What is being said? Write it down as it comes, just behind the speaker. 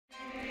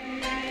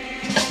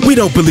We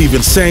don't believe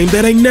in same,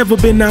 that ain't never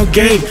been our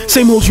game.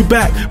 Same holds you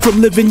back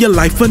from living your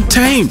life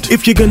untamed.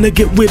 If you're gonna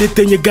get with it,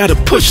 then you gotta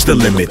push the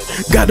limit.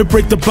 Gotta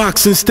break the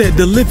box instead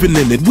of living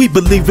in it. We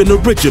believe in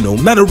original,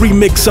 not a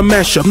remix, a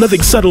mashup,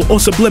 nothing subtle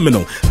or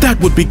subliminal. That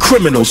would be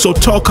criminal. So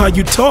talk how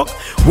you talk,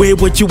 wear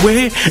what you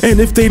wear,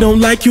 and if they don't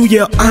like you,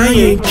 yeah, I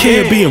ain't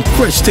care. Being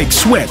fresh takes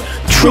sweat,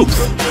 truth.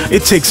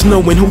 It takes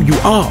knowing who you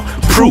are,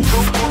 proof.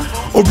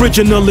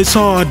 Original is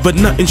hard, but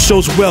nothing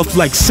shows wealth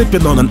like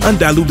sipping on an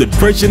undiluted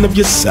version of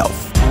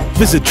yourself.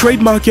 Visit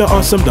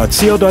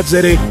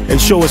trademarkyourawesome.co.za and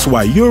show us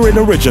why you're an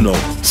original.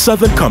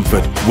 Southern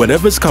Comfort,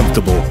 whatever's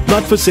comfortable.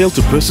 Not for sale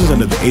to persons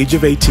under the age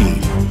of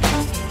 18.